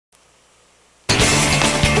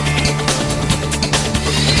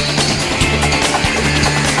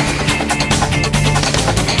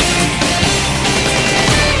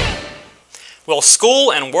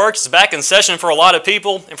school and work is back in session for a lot of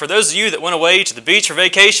people, and for those of you that went away to the beach for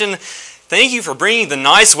vacation, thank you for bringing the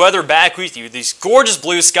nice weather back with you. These gorgeous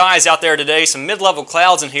blue skies out there today, some mid-level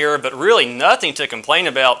clouds in here, but really nothing to complain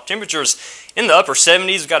about. Temperatures in the upper 70s.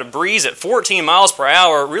 We've got a breeze at 14 miles per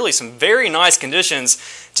hour. Really some very nice conditions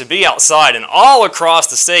to be outside. And all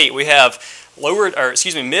across the state, we have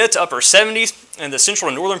mid to upper 70s in the central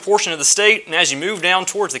and northern portion of the state. And as you move down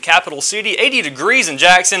towards the capital city, 80 degrees in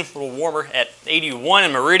Jackson, a little warmer at 81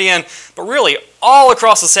 in Meridian. But really all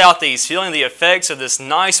across the southeast, feeling the effects of this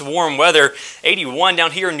nice warm weather. 81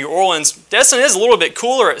 down here in New Orleans. Destin is a little bit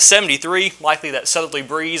cooler at 73. Likely that southerly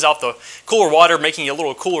breeze off the cooler water making it a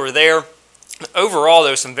little cooler there. Overall,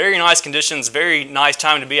 though, some very nice conditions, very nice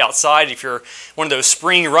time to be outside if you're one of those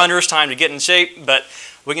spring runners, time to get in shape. But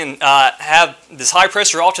we can have this high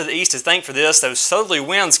pressure off to the east to thank for this. Those southerly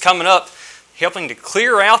winds coming up, helping to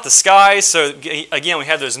clear out the skies. So again, we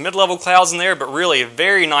have those mid-level clouds in there, but really a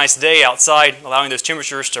very nice day outside, allowing those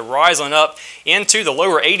temperatures to rise on up into the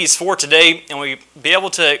lower 80s for today. And we'll be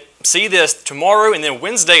able to see this tomorrow and then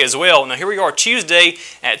Wednesday as well. Now here we are Tuesday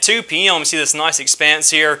at 2 p.m. We see this nice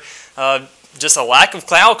expanse here. Just a lack of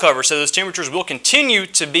cloud cover, so those temperatures will continue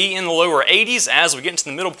to be in the lower 80s as we get into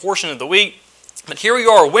the middle portion of the week. But here we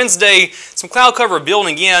are Wednesday, some cloud cover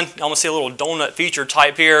building in. You almost see a little donut feature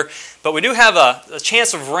type here. But we do have a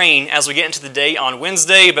chance of rain as we get into the day on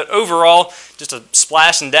Wednesday. But overall, just a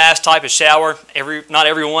splash and dash type of shower. Not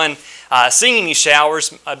everyone seeing any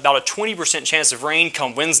showers. About a 20% chance of rain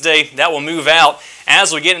come Wednesday. That will move out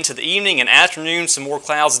as we get into the evening and afternoon. Some more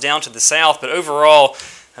clouds down to the south. But overall,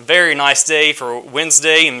 a very nice day for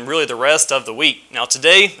Wednesday and really the rest of the week. Now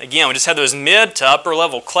today, again, we just had those mid to upper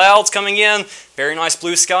level clouds coming in. Very nice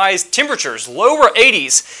blue skies. Temperatures, lower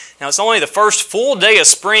 80s. Now it's only the first full day of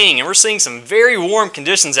spring and we're seeing some very warm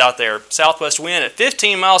conditions out there. Southwest wind at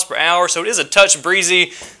 15 miles per hour, so it is a touch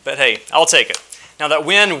breezy, but hey, I'll take it. Now that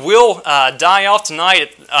wind will die off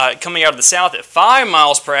tonight coming out of the south at 5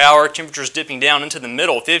 miles per hour. Temperatures dipping down into the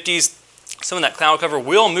middle 50s. Some of that cloud cover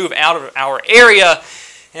will move out of our area.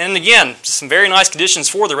 And again, just some very nice conditions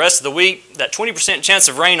for the rest of the week. That 20% chance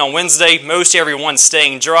of rain on Wednesday, most everyone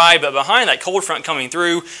staying dry, but behind that cold front coming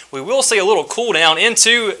through, we will see a little cool down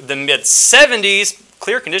into the mid-70s.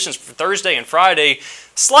 Clear conditions for Thursday and Friday.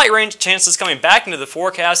 Slight rain chances coming back into the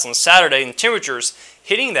forecast on Saturday, and temperatures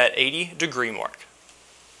hitting that 80-degree mark.